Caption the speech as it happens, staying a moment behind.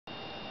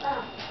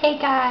Hey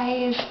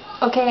guys!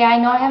 Okay, I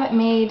know I haven't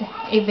made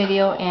a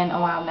video in a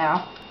while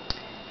now.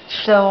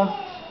 So,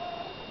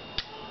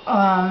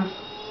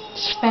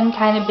 just been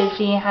kind of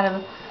busy,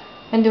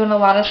 been doing a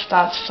lot of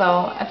stuff, so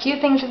a few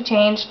things have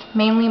changed,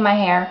 mainly my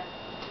hair.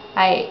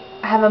 I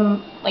have a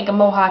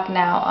mohawk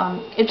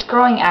now. It's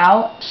growing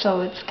out,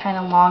 so it's kind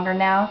of longer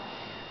now.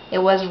 It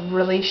was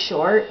really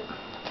short,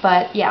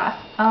 but yeah.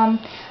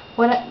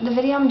 The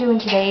video I'm doing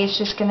today is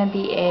just gonna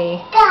be a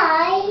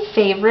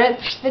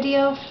favorites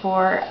video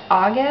for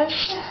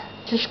August.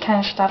 Just kind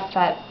of stuff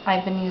that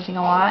I've been using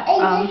a lot.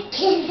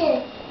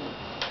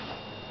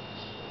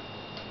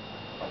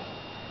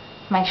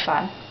 My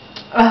son.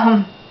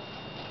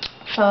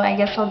 So I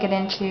guess I'll get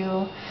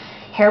into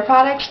hair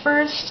products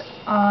first.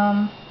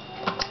 I've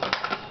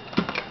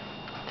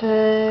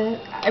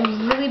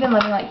really been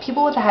loving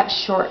people that have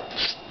short,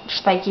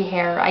 spiky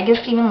hair. I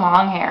guess even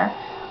long hair.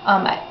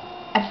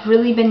 I've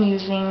really been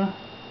using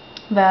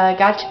the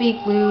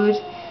Got2b Glued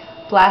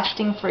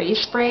Blasting Freeze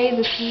Spray.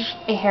 This is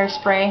a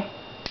hairspray.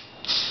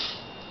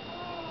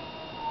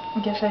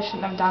 I guess I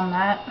shouldn't have done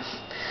that.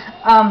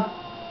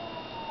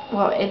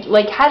 Well,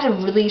 it has a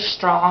really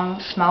strong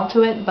smell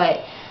to it,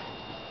 but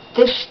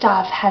this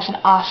stuff has an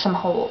awesome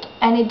hold,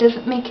 and it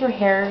doesn't make your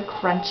hair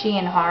crunchy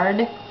and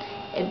hard.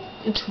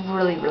 It's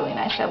really, really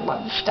nice. I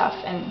love this stuff,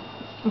 and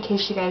in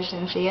case you guys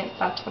didn't see it,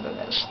 that's what it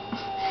is.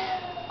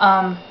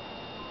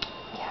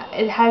 Yeah,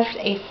 it has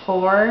a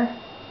 4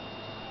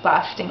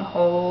 lasting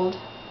hold.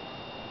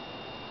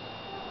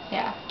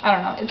 Yeah, I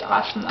don't know, it's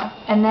awesome though.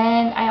 And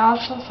then I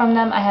also, from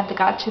them, I have the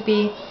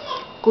Got2b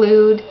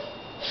Glued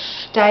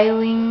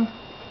Styling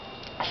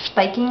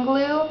Spiking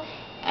Glue,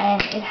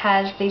 and it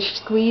has the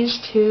squeeze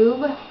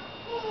tube,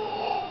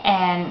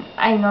 and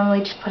I normally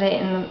just put it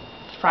in the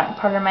front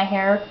part of my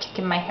hair to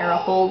give my hair a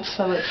hold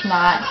so it's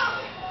not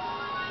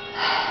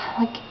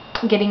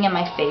getting in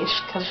my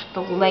face, because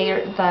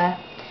the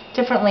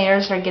different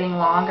layers are getting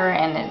longer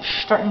and it's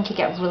starting to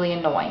get really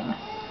annoying.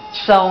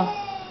 So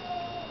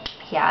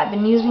yeah, I've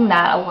been using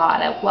that a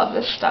lot. I love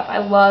this stuff. I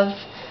love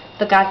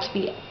the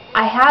Got2b.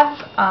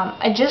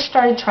 I just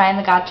started trying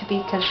the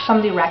Got2b because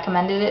somebody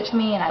recommended it to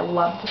me, and I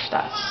love the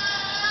stuff.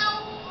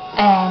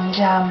 And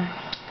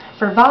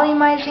for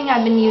volumizing,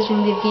 I've been using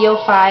the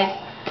VO5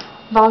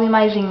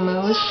 Volumizing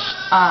Mousse.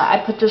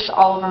 I put this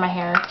all over my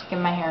hair to give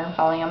my hair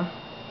volume.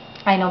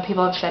 I know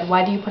people have said,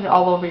 why do you put it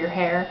all over your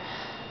hair?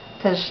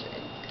 Because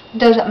it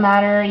doesn't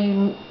matter.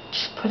 You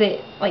just put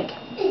it,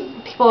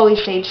 people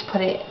always say just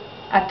put it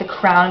at the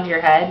crown of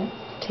your head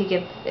to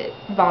give it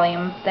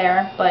volume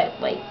there, but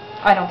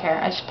I don't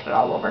care. I just put it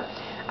all over.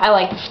 I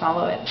like the smell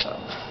of it, so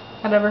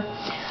whatever.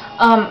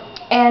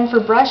 And for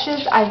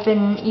brushes, I've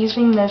been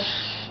using this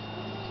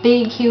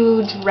big,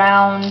 huge,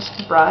 round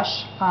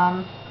brush.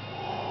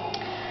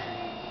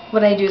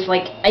 What I do is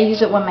I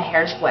use it when my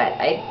hair's wet.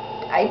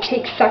 I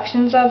take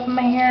sections of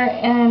my hair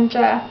and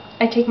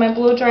I take my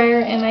blow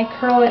dryer and I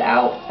curl it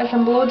out as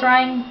I'm blow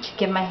drying to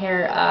give my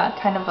hair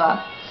kind of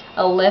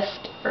a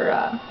lift or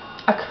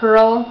a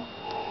curl,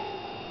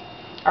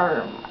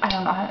 or I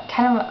don't know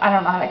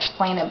how to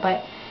explain it,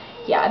 but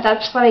yeah,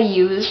 that's what I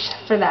use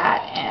for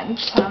that. And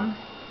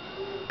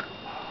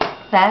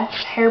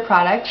that's hair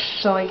products,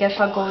 so I guess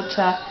I'll go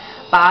to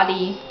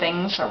body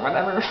things or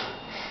whatever.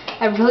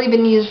 I've really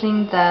been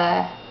using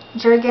the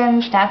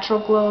Jergens Natural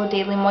Glow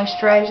Daily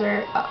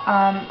Moisturizer.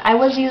 I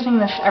was using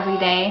this every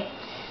day,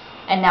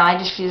 and now I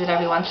just use it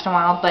every once in a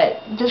while,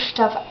 but this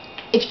stuff,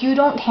 if you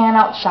don't tan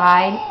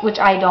outside, which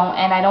I don't,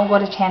 and I don't go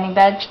to tanning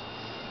beds,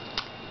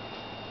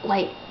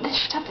 this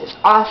stuff is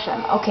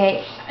awesome.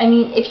 Okay, I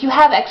mean, if you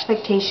have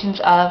expectations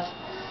of,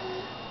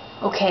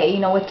 okay,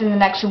 within the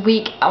next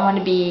week I want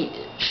to be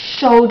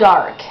so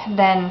dark,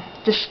 then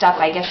this stuff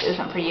I guess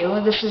isn't for you.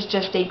 This is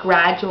just a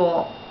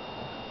gradual,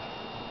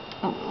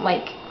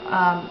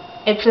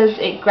 it says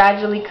it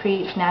gradually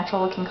creates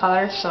natural looking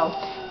colors, so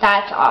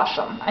that's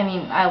awesome. I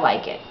mean, I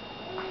like it.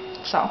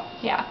 So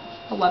yeah,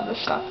 I love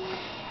this stuff.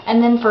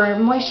 And then for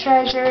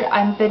moisturizer,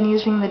 I've been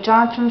using the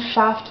Johnson's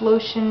Soft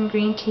Lotion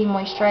Green Tea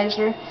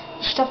Moisturizer.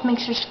 This stuff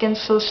makes your skin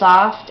so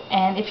soft,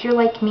 and if you're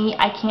like me,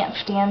 I can't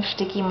stand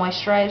sticky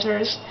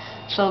moisturizers,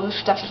 so this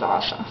stuff is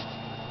awesome.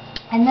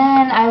 And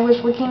then I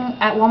was looking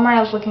at Walmart,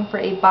 I was looking for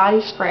a body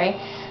spray.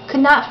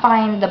 Could not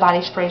find the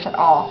body sprays at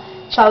all.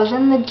 So I was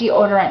in the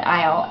deodorant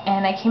aisle,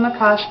 and I came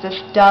across this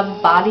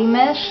Dove Body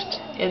Mist.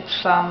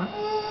 It's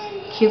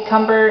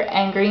cucumber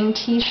and green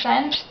tea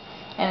scent,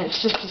 and it's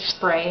just a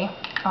spray.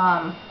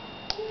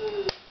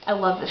 I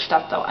love this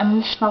stuff though. I mean,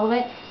 the smell of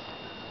it,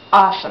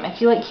 awesome.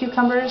 If you like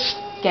cucumbers,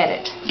 get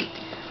it.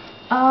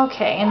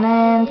 Okay, and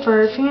then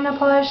for fingernail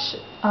polish,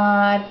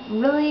 I've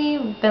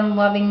really been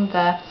loving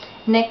the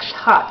NYX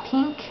Hot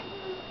Pink.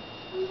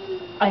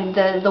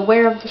 The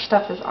wear of the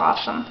stuff is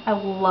awesome. I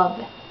love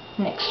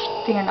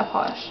NYX fingernail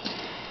polish.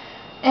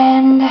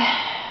 And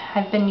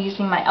I've been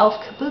using my e.l.f.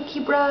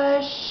 Kabuki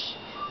brush,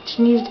 which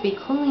needs to be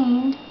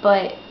cleaned,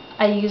 but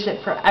I use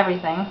it for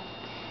everything.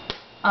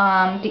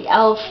 The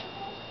e.l.f.,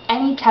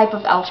 any type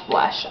of e.l.f.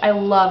 blush. I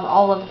love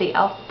all of the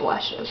e.l.f.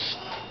 blushes.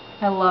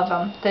 I love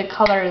them. The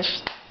color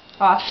is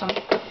awesome.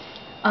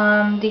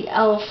 The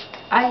e.l.f.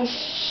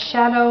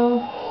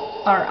 eyeshadow,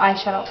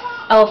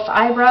 e.l.f.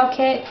 eyebrow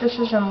kit. This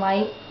is in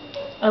light.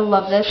 I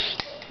love this.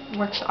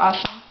 Works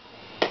awesome.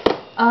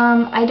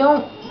 I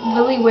don't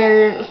really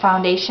wear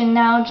foundation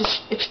now,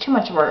 just it's too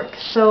much work.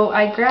 So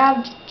I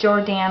grabbed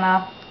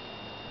Jordana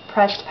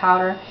pressed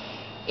powder.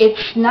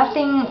 It's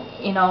nothing,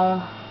 you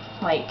know,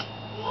 like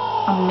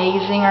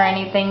amazing or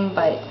anything,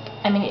 but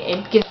I mean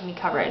it gives me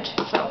coverage,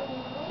 so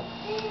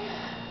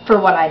for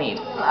what I need.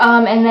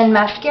 And then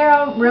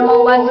mascara,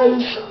 Rimmel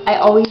London's. I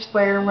always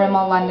wear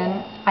Rimmel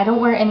London. I don't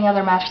wear any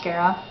other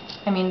mascara.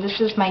 I mean, this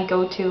is my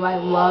go-to. I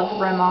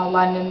love Rimmel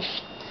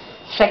London's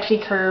Sexy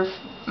Curve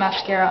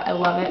mascara. I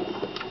love it.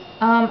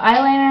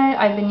 Eyeliner,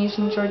 I've been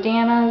using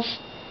Jordana's.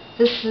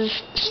 This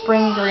is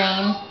Spring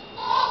Green.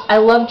 I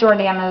love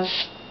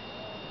Jordana's.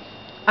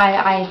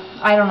 I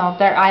don't know,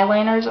 their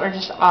eyeliners are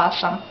just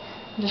awesome.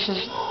 This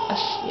is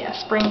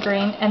Spring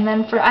Green. And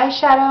then for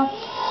eyeshadow,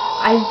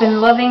 I've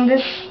been loving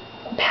this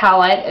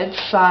palette.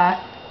 It's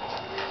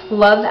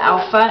Love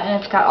Alpha,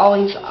 and it's got all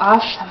these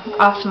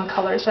awesome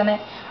colors in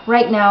it.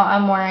 Right now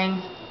I'm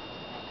wearing,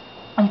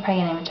 you probably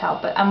can't even tell,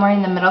 but I'm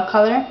wearing the middle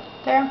color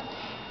there.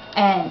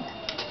 And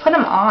to put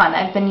them on,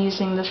 I've been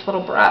using this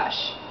little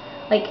brush.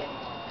 Like,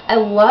 I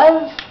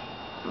love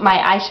my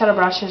eyeshadow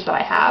brushes that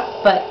I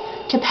have, but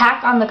to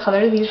pack on the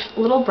color, these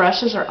little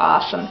brushes are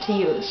awesome to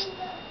use.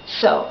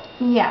 So,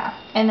 yeah.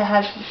 And it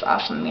has this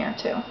awesome mirror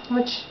too,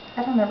 which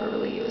I don't ever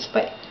really use,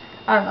 but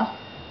I don't know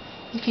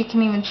if you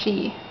can even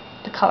see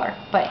the color.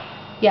 But,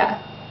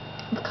 yeah,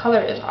 the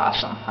color is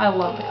awesome. I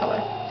love the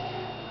color.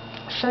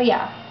 So,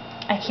 yeah.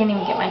 I can't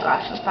even get my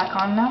glasses back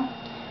on now.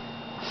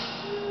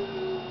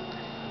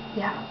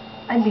 Yeah,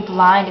 I'd be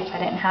blind if I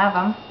didn't have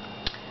them.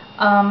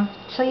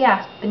 So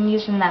yeah, been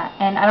using that,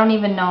 and I don't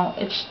even know,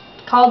 it's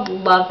called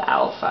Love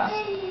Alpha.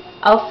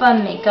 Alpha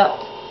makeup,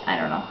 I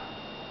don't know.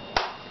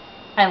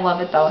 I love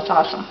it though, it's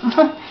awesome.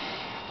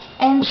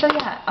 And so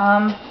yeah,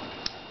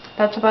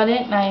 that's about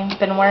it. And I've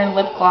been wearing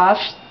lip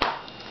gloss,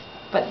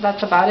 but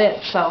that's about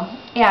it. So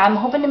yeah, I'm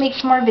hoping to make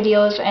some more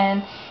videos,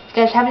 and if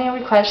you guys have any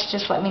requests,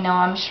 just let me know.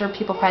 I'm sure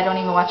people probably don't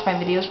even watch my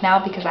videos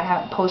now because I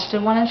haven't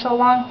posted one in so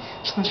long,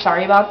 so I'm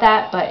sorry about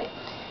that, but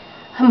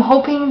I'm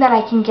hoping that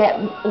I can get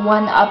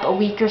one up a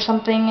week or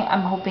something.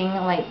 I'm hoping,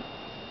 like,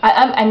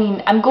 I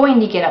mean, I'm going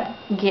to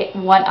get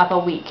one up a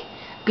week.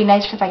 Be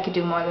nice if I could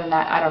do more than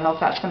that. I don't know if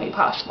that's going to be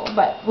possible,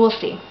 but we'll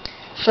see.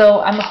 So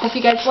I hope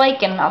you guys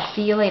like, and I'll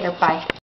see you later. Bye.